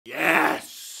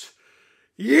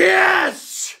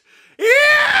Yes!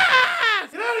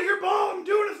 Yes! Get out of here, ball. I'm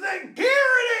doing a thing. Here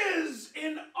it is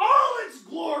in all its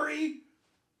glory.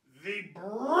 The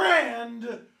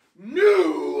brand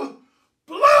new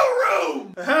Blue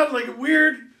Room. I had like a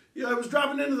weird, I was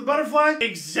dropping into the butterfly.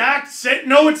 Exact same.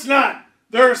 No, it's not.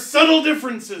 There are subtle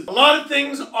differences. A lot of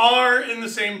things are in the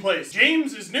same place.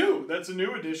 James is new. That's a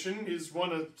new addition. He's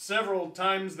one of several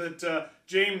times that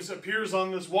James appears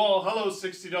on this wall. Hello,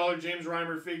 $60 James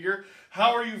Reimer figure.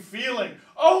 How are you feeling?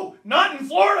 Oh, not in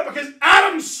Florida because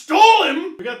Adam stole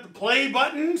him. We got the play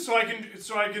button so I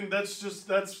can,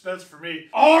 that's for me.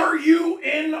 Are you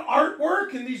in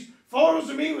artwork? And these photos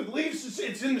of me with leaves,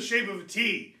 it's in the shape of a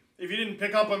T. If you didn't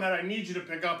pick up on that, I need you to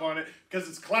pick up on it because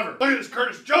it's clever. Look at this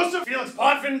Curtis Joseph, Felix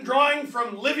Potvin drawing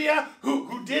from Livia,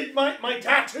 who did my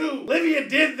tattoo. Livia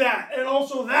did that, and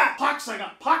also that. Pucks, I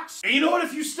got pucks. And you know what?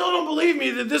 If you still don't believe me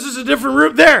that this is a different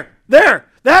room, there.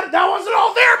 That wasn't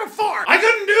all there before. I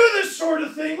couldn't do this sort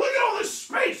of thing. Look at all this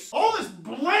space. All this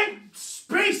blank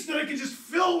space that I could just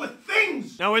fill with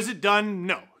things. Now, is it done?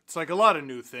 No. It's like a lot of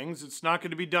new things. It's not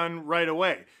going to be done right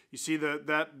away. You see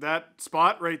that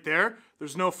spot right there?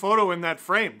 There's no photo in that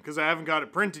frame because I haven't got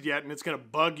it printed yet and it's going to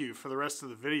bug you for the rest of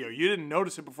the video. You didn't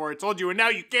notice it before I told you and now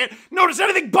you can't notice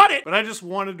anything but it! But I just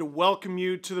wanted to welcome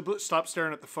you to the stop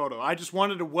staring at the photo. I just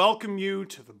wanted to welcome you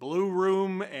to the Blue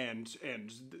Room and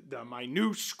my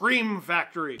new Scream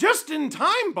Factory. Just in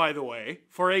time, by the way,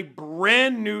 for a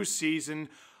brand new season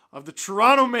of the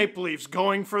Toronto Maple Leafs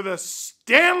going for the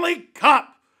Stanley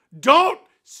Cup. Don't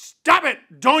stop it!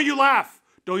 Don't you laugh!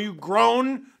 Don't you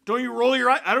groan? Don't you roll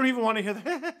your eyes? I don't even want to hear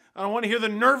the I don't want to hear the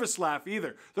nervous laugh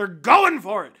either. They're going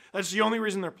for it. That's the only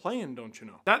reason they're playing, don't you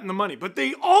know? That and the money. But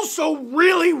they also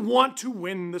really want to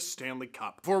win the Stanley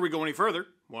Cup. Before we go any further,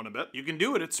 want to bet? You can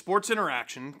do it at Sports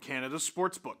Interaction, Canada's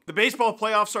sportsbook. The baseball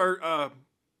playoffs are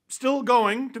still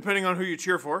going, depending on who you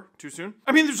cheer for. Too soon?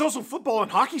 I mean, there's also football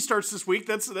and hockey starts this week.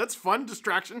 That's fun,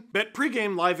 distraction. Bet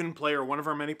pregame, live in play are one of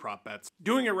our many prop bets.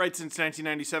 Doing it right since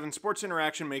 1997, Sports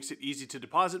Interaction makes it easy to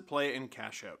deposit, play, and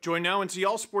cash out. Join now and see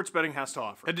all sports betting has to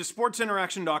offer. Head to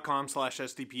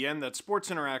sportsinteraction.com/SDPN. That's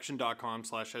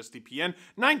sportsinteraction.com/SDPN.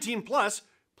 19 plus.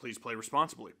 Please play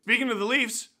responsibly. Speaking of the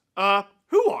Leafs, who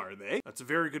are they? That's a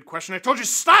very good question. I told you,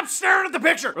 stop staring at the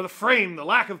picture! Or the frame, the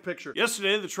lack of picture.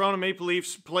 Yesterday, the Toronto Maple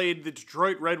Leafs played the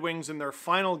Detroit Red Wings in their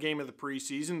final game of the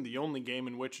preseason, the only game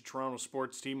in which a Toronto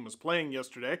sports team was playing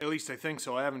yesterday. At least I think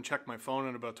so. I haven't checked my phone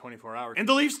in about 24 hours. And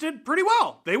the Leafs did pretty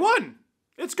well. They won.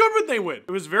 It's good when they win.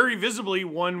 It was very visibly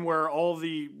one where all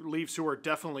the Leafs who are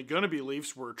definitely going to be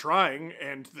Leafs were trying,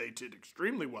 and they did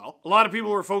extremely well. A lot of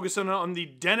people were focusing on the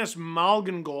Dennis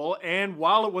Malgin goal, and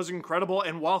while it was incredible,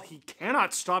 and while he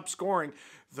cannot stop scoring,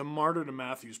 the Martyr to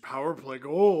Matthews power play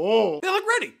goal, they look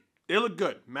ready. They look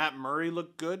good. Matt Murray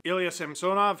looked good. Ilya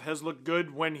Samsonov has looked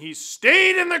good when he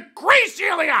stayed in the crease,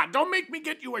 Ilya! Don't make me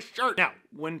get you a shirt! Now,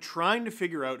 when trying to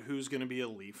figure out who's going to be a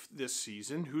Leaf this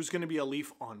season, who's going to be a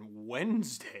Leaf on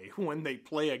Wednesday, when they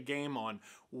play a game on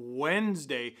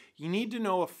Wednesday, you need to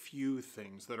know a few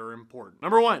things that are important.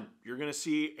 Number one, you're going to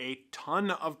see a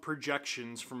ton of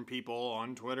projections from people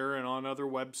on Twitter and on other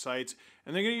websites,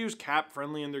 and they're going to use Cap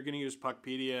Friendly and they're going to use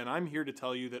Puckpedia, and I'm here to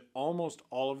tell you that almost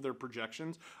all of their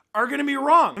projections are going to be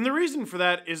wrong. And the reason for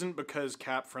that isn't because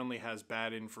Cap Friendly has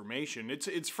bad information.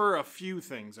 It's for a few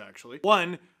things, actually.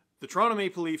 One, the Toronto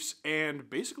Maple Leafs and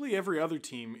basically every other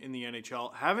team in the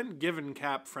NHL haven't given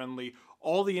Cap Friendly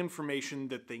all the information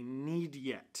that they need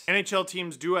yet. NHL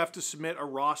teams do have to submit a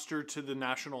roster to the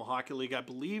National Hockey League, I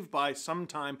believe by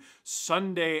sometime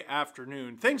Sunday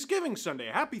afternoon. Thanksgiving Sunday.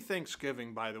 Happy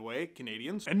Thanksgiving, by the way,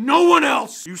 Canadians. And no one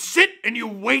else! You sit and you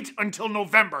wait until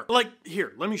November. Like,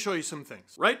 here, let me show you some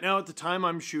things. Right now, at the time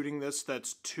I'm shooting this,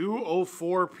 that's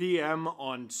 2:04 p.m.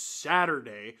 on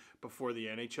Saturday before the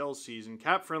NHL season.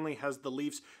 Cap Friendly has the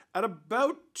Leafs at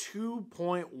about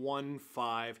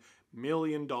 $2.15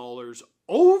 million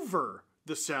over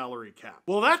the salary cap.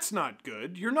 Well, that's not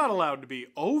good. You're not allowed to be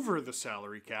over the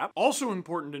salary cap. Also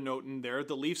important to note in there,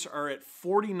 the Leafs are at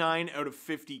 49 out of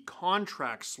 50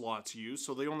 contract slots used,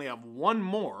 so they only have one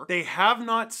more. They have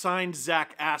not signed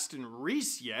Zach Aston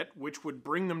Reese yet, which would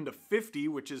bring them to 50,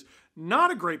 which is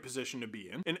not a great position to be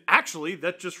in. And actually,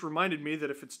 that just reminded me that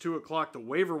if it's 2 o'clock, the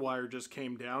waiver wire just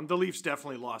came down. The Leafs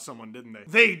definitely lost someone, didn't they?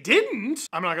 They didn't!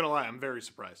 I'm not gonna lie, I'm very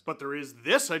surprised. But there is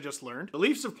this I just learned. The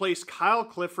Leafs have placed Kyle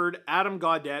Clifford, Adam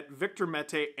Gaudette, Victor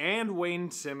Mete, and Wayne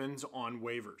Simmons on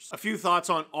waivers. A few thoughts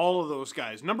on all of those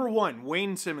guys. Number one,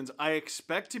 Wayne Simmons. I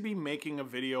expect to be making a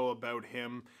video about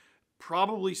him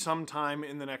probably sometime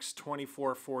in the next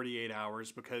 24, 48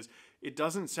 hours because it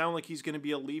doesn't sound like he's going to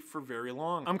be a Leaf for very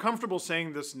long. I'm comfortable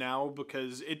saying this now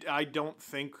because I don't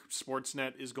think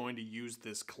Sportsnet is going to use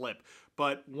this clip.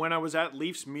 But when I was at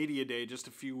Leafs Media Day just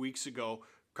a few weeks ago,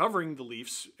 covering the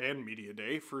Leafs and Media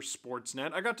Day for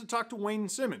Sportsnet, I got to talk to Wayne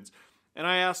Simmonds. And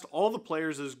I asked all the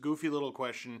players this goofy little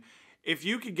question: if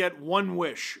you could get one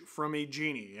wish from a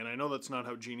genie, and I know that's not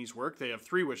how genies work, they have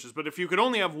 3 wishes, but if you could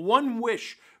only have one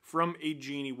wish from a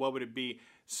genie, what would it be?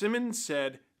 Simmonds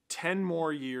said 10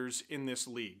 more years in this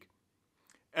league.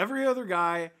 Every other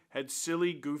guy had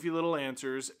silly, goofy little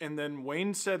answers, and then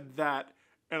Wayne said that,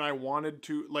 and I wanted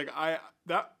to,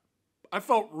 I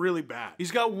felt really bad.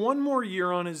 He's got 1 more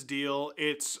year on his deal.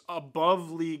 It's above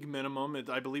league minimum.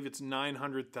 I believe it's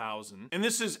 $900,000. And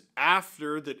this is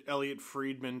after that Elliot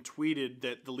Friedman tweeted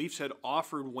that the Leafs had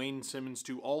offered Wayne Simmonds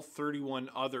to all 31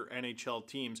 other NHL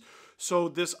teams. So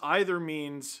this either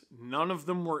means none of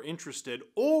them were interested,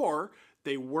 or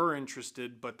they were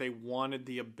interested, but they wanted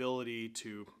the ability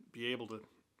to be able to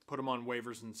put him on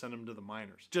waivers and send him to the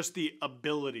minors. Just the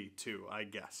ability to, I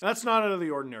guess. That's not out of the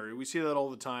ordinary. We see that all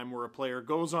the time where a player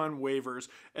goes on waivers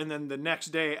and then the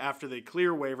next day after they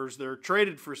clear waivers, they're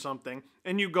traded for something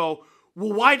and you go,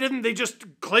 well, why didn't they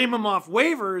just claim him off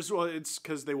waivers? Well, it's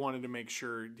because they wanted to make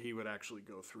sure he would actually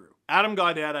go through. Adam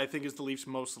Gaudette, I think, is the Leafs'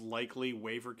 most likely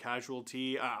waiver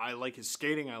casualty. I like his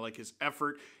skating. I like his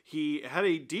effort. He had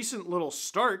a decent little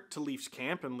start to Leafs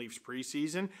camp and Leafs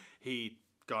preseason. He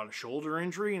got a shoulder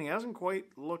injury, and he hasn't quite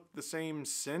looked the same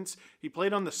since. He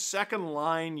played on the second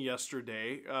line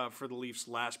yesterday for the Leafs'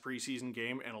 last preseason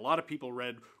game, and a lot of people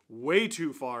read way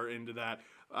too far into that.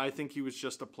 I think he was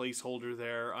just a placeholder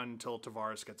there until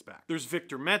Tavares gets back. There's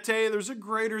Victor Mete. There's a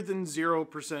greater than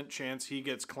 0% chance he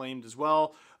gets claimed as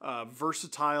well.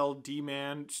 Versatile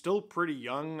D-man, still pretty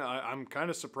young. I'm kind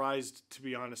of surprised, to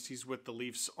be honest, he's with the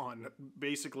Leafs on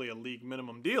basically a league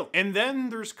minimum deal. And then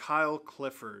there's Kyle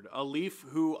Clifford, a Leaf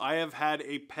who I have had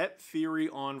a pet theory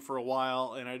on for a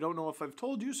while, and I don't know if I've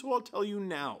told you, so I'll tell you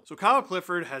now. So Kyle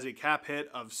Clifford has a cap hit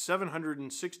of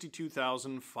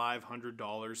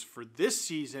 $762,500 for this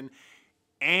season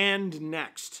and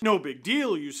next. No big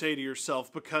deal, you say to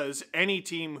yourself, because any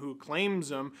team who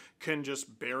claims him can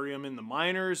just bury him in the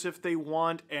minors if they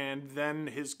want, and then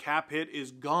his cap hit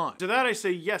is gone. To that I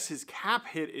say, yes, his cap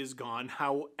hit is gone.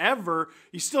 However,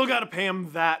 you still got to pay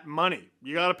him that money.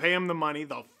 You got to pay him the money,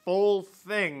 the full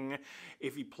thing,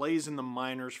 if he plays in the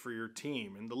minors for your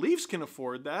team. And the Leafs can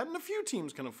afford that, and a few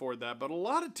teams can afford that, but a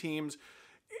lot of teams,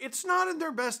 it's not in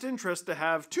their best interest to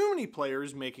have too many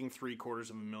players making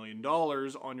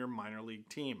 $750,000 on your minor league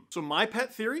team. So my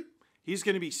pet theory, he's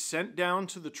going to be sent down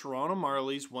to the Toronto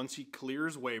Marlies once he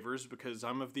clears waivers, because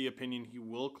I'm of the opinion he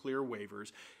will clear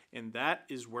waivers, and that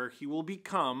is where he will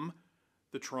become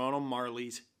the Toronto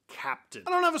Marlies captain.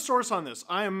 I don't have a source on this.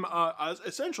 I am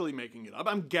essentially making it up.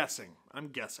 I'm guessing.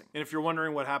 And if you're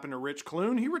wondering what happened to Rich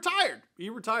Clune, he retired. He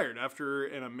retired after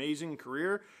an amazing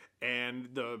career. And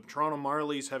the Toronto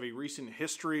Marlies have a recent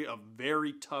history of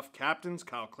very tough captains.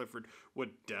 Kyle Clifford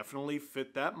would definitely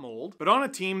fit that mold. But on a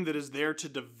team that is there to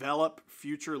develop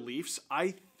future Leafs,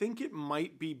 I think it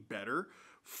might be better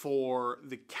for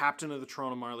the captain of the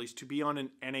Toronto Marlies to be on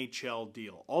an NHL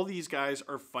deal. All these guys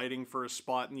are fighting for a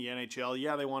spot in the NHL.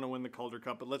 Yeah, they want to win the Calder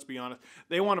Cup, but let's be honest,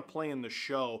 they want to play in the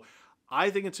show. I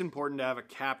think it's important to have a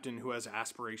captain who has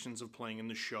aspirations of playing in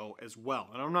the show as well.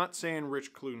 And I'm not saying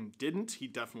Rich Clune didn't. He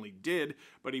definitely did,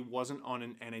 but he wasn't on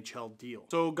an NHL deal.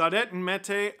 So Gaudette and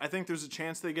Mete, I think there's a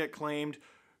chance they get claimed.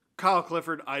 Kyle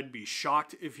Clifford, I'd be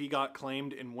shocked if he got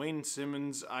claimed. And Wayne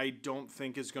Simmonds, I don't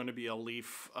think is going to be a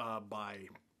Leaf by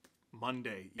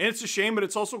Monday. And it's a shame, but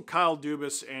it's also Kyle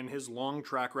Dubas and his long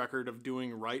track record of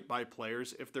doing right by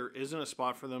players. If there isn't a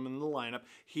spot for them in the lineup,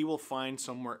 he will find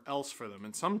somewhere else for them.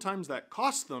 And sometimes that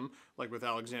costs them, like with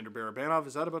Alexander Barabanov.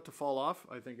 Is that about to fall off?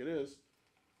 I think it is.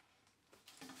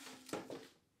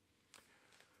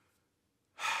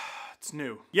 It's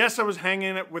new. Yes, I was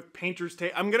hanging it with painter's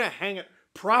tape. I'm going to hang it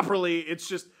properly. It's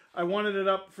just, I wanted it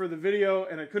up for the video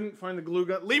and I couldn't find the glue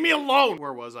gun. Leave me alone!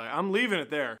 Where was I? I'm leaving it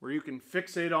there, where you can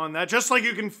fixate on that, just like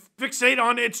you can fixate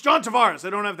on it's John Tavares. I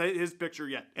don't have his picture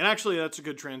yet. And actually, that's a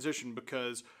good transition,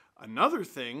 because another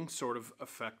thing sort of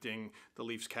affecting the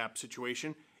Leafs cap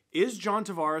situation is John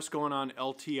Tavares going on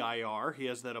LTIR. He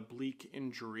has that oblique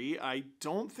injury. I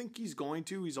don't think he's going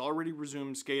to. He's already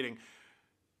resumed skating.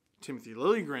 Timothy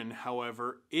Liljegren,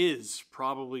 however, is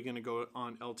probably going to go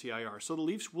on LTIR. So the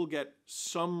Leafs will get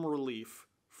some relief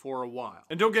for a while.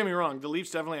 And don't get me wrong, the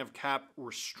Leafs definitely have cap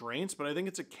restraints, but I think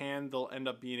it's a can they'll end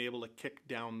up being able to kick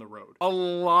down the road. A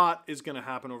lot is going to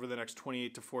happen over the next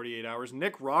 28 to 48 hours.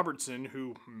 Nick Robertson,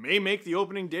 who may make the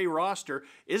opening day roster,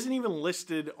 isn't even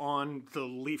listed on the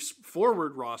Leafs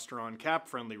forward roster on Cap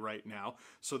Friendly right now,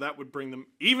 so that would bring them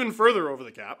even further over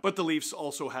the cap. But the Leafs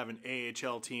also have an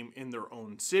AHL team in their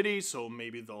own city, so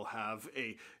maybe they'll have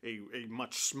a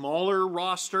much smaller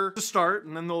roster to start,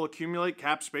 and then they'll accumulate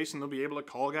cap space and they'll be able to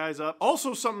call guys up.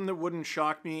 Also, something that wouldn't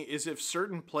shock me is if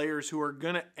certain players who are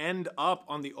going to end up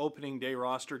on the opening day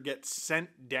roster get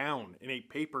sent down in a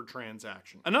paper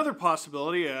transaction. Another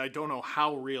possibility, I don't know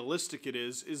how realistic it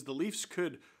is the Leafs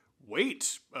could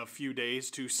wait a few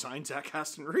days to sign Zach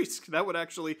Aston-Reese. That would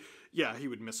actually, yeah, he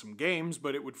would miss some games,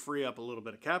 but it would free up a little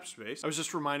bit of cap space. I was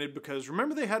just reminded because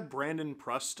remember they had Brandon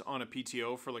Prust on a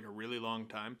PTO for like a really long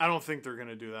time? I don't think they're going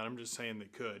to do that. I'm just saying they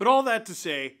could. But all that to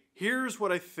say, here's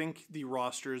what I think the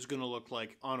roster is going to look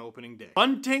like on opening day.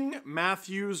 Bunting,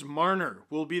 Matthews, Marner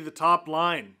will be the top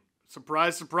line.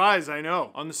 Surprise, surprise, I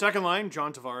know. On the second line,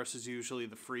 John Tavares is usually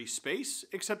the free space,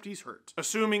 except he's hurt.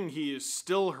 Assuming he is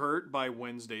still hurt by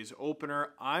Wednesday's opener,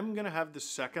 I'm going to have the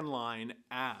second line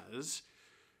as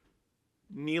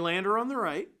Nylander on the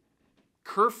right,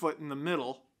 Kerfoot in the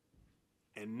middle,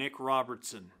 and Nick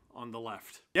Robertson on the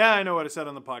left. Yeah, I know what I said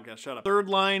on the podcast. Shut up. Third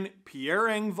line, Pierre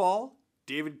Engvall,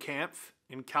 David Kampf,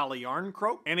 and Kalle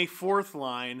Järnkrok. And a fourth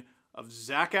line of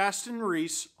Zach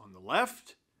Aston-Reese on the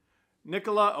left,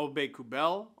 Nicolas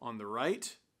Aube-Kubel on the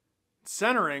right,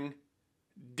 centering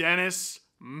Dennis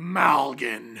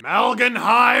Malgin. Malgin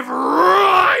Hive,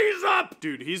 rise up!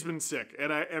 Dude, he's been sick,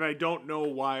 and I don't know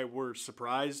why we're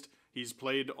surprised. He's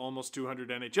played almost 200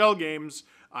 NHL games.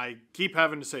 I keep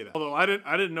having to say that. Although I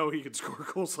didn't know he could score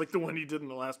goals like the one he did in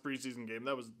the last preseason game.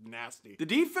 That was nasty. The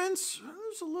defense,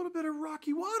 there's a little bit of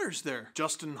rocky waters there.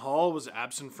 Justin Hall was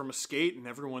absent from a skate and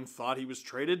everyone thought he was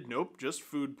traded. Nope, just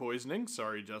food poisoning.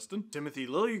 Sorry, Justin. Timothy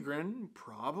Liljegren,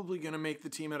 probably going to make the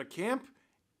team out of camp.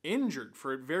 Injured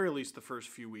for at very least the first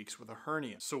few weeks with a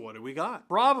hernia. So what do we got?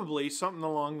 Probably something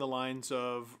along the lines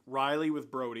of Riley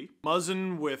with Brody,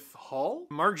 Muzzin with Hall,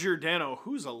 Mark Giordano,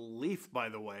 who's a Leaf by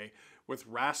the way, with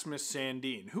Rasmus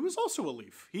Sandin, who is also a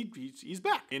Leaf. He's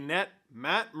back. In net,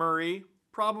 Matt Murray,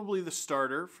 probably the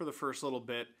starter for the first little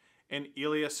bit, and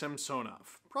Ilya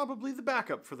Samsonov, probably the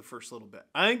backup for the first little bit.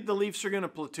 I think the Leafs are going to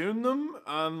platoon them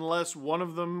unless one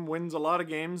of them wins a lot of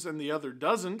games and the other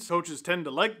doesn't. Coaches tend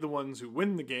to like the ones who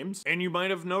win the games. And you might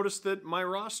have noticed that my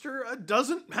roster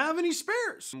doesn't have any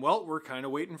spares. Well, we're kind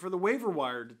of waiting for the waiver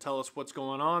wire to tell us what's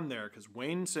going on there because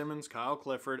Wayne Simmons, Kyle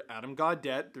Clifford, Adam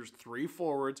Gaudette, there's 3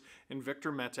 forwards, and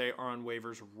Victor Mete are on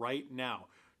waivers right now.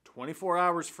 24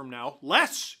 hours from now,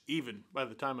 less even by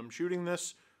the time I'm shooting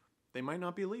this, they might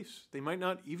not be Leafs. They might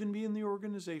not even be in the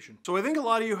organization. So I think a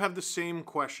lot of you have the same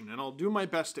question, and I'll do my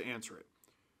best to answer it.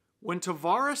 When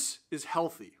Tavares is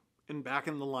healthy and back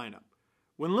in the lineup,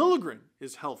 when Liljegren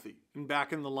is healthy and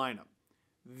back in the lineup,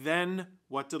 then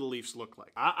what do the Leafs look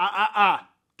like?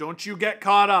 Don't you get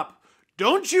caught up.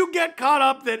 Don't you get caught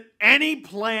up that any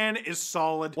plan is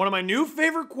solid. One of my new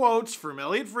favorite quotes from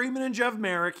Elliot Friedman and Jeff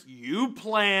Merrick, you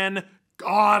plan,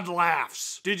 God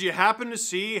laughs. Did you happen to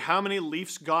see how many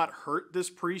Leafs got hurt this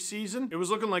preseason? It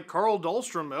was looking like Carl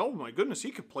Dahlstrom. Oh my goodness,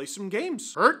 he could play some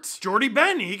games. Hurt. Jordy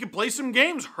Ben, he could play some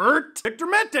games. Hurt. Victor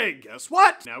Mete, guess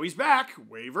what? Now he's back.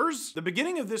 Waivers. The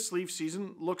beginning of this Leaf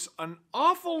season looks an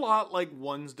awful lot like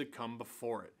ones to come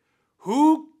before it.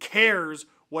 Who cares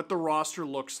what the roster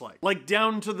looks like? Like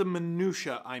down to the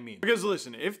minutia, I mean. Because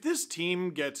listen, if this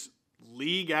team gets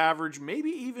league average, maybe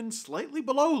even slightly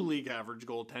below league average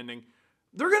goaltending,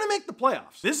 they're going to make the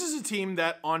playoffs. This is a team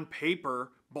that, on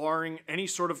paper, barring any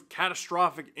sort of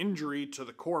catastrophic injury to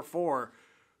the core 4,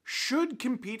 should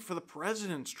compete for the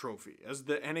President's Trophy as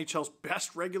the NHL's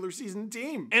best regular season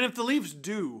team. And if the Leafs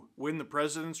do win the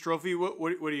President's Trophy, what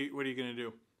are you going to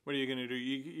do? What are you going to do?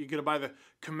 You going to buy the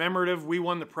commemorative "We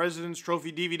Won the President's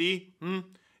Trophy" DVD?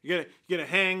 You gonna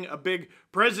hang a big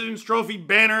President's Trophy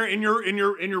banner in your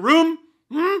room?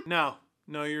 No,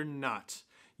 you're not.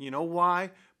 You know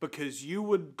why? Because you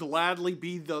would gladly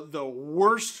be the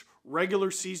worst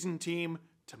regular season team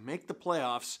to make the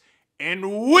playoffs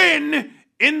and win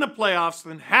in the playoffs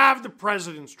than have the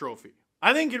President's Trophy.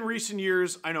 I think in recent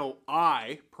years, I know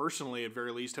I, personally at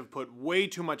very least, have put way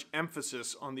too much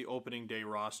emphasis on the opening day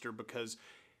roster because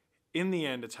in the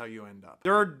end, it's how you end up.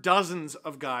 There are dozens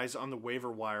of guys on the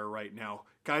waiver wire right now.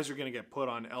 Guys are going to get put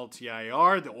on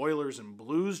LTIR. The Oilers and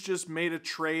Blues just made a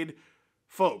trade.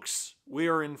 Folks, we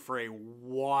are in for a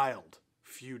wild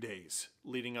few days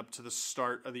leading up to the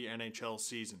start of the NHL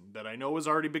season that I know has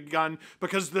already begun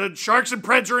because the Sharks and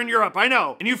Preds are in Europe, I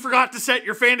know. And you forgot to set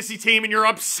your fantasy team and you're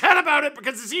upset about it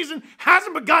because the season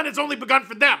hasn't begun, it's only begun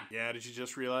for them. Yeah, did you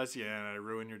just realize? Yeah, I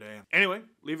ruined your day. Anyway,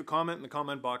 leave a comment in the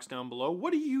comment box down below.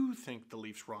 What do you think the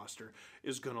Leafs roster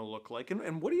is gonna look like?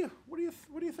 And what do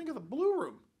you think of the Blue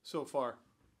Room so far?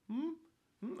 Oh,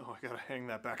 I gotta hang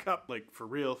that back up, like for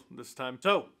real this time.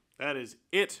 So, that is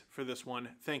it for this one.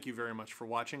 Thank you very much for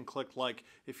watching. Click like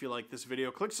if you like this video.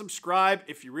 Click subscribe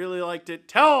if you really liked it.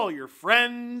 Tell your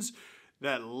friends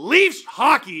that Leafs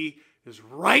hockey is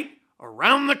right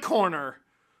around the corner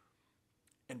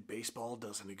and baseball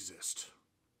doesn't exist.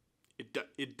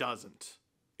 It doesn't.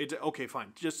 Okay,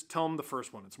 fine. Just tell them the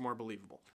first one. It's more believable.